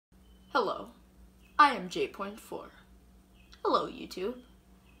Hello, I am J.4. Hello YouTube.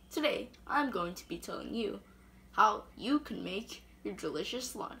 Today I'm going to be telling you how you can make your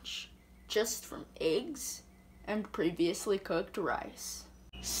delicious lunch just from eggs and previously cooked rice.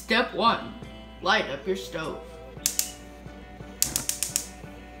 Step 1. Light up your stove.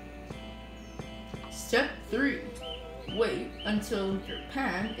 Step 3. Wait until your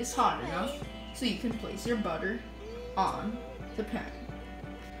pan is hot enough so you can place your butter on the pan.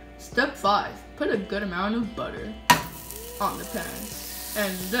 Step 5. Put a good amount of butter on the pan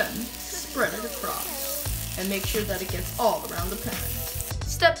and then spread it across and make sure that it gets all around the pan.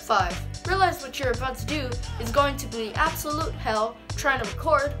 Step 5. Realize what you're about to do is going to be absolute hell trying to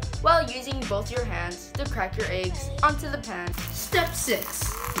record while using both your hands to crack your eggs onto the pan. Step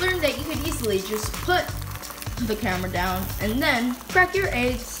 6. Learn that you could easily just put the camera down and then crack your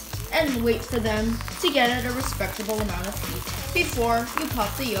eggs and wait for them to get at a respectable amount of heat before you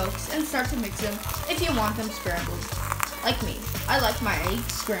pop the yolks and start to mix them if you want them scrambled. Like me, I like my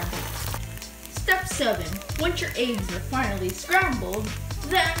eggs scrambled. Step 7. Once your eggs are finally scrambled,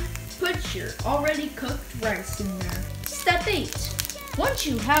 then put your already cooked rice in there. Step 8. Once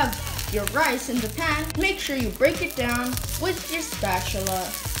you have your rice in the pan, make sure you break it down with your spatula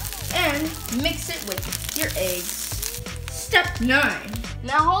and mix it with your eggs. Step 9.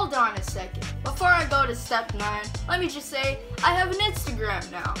 Now hold on a second. Before I go to step 9, let me just say I have an Instagram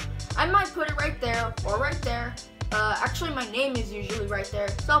now. I might put it right there or right there. Actually my name is usually right there,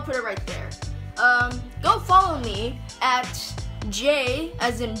 so I'll put it right there. Go follow me at J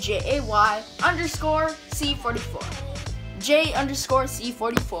as in JAY _ C44. J _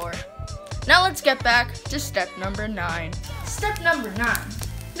 C44. Now let's get back to step number 9. Step number 9.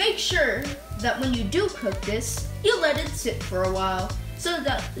 Make sure that when you do cook this, you let it sit for a while so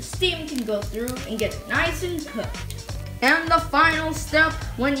that the steam can go through and get it nice and cooked. And the final step,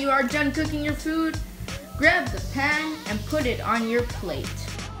 when you are done cooking your food, grab the pan and put it on your plate.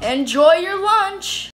 Enjoy your lunch!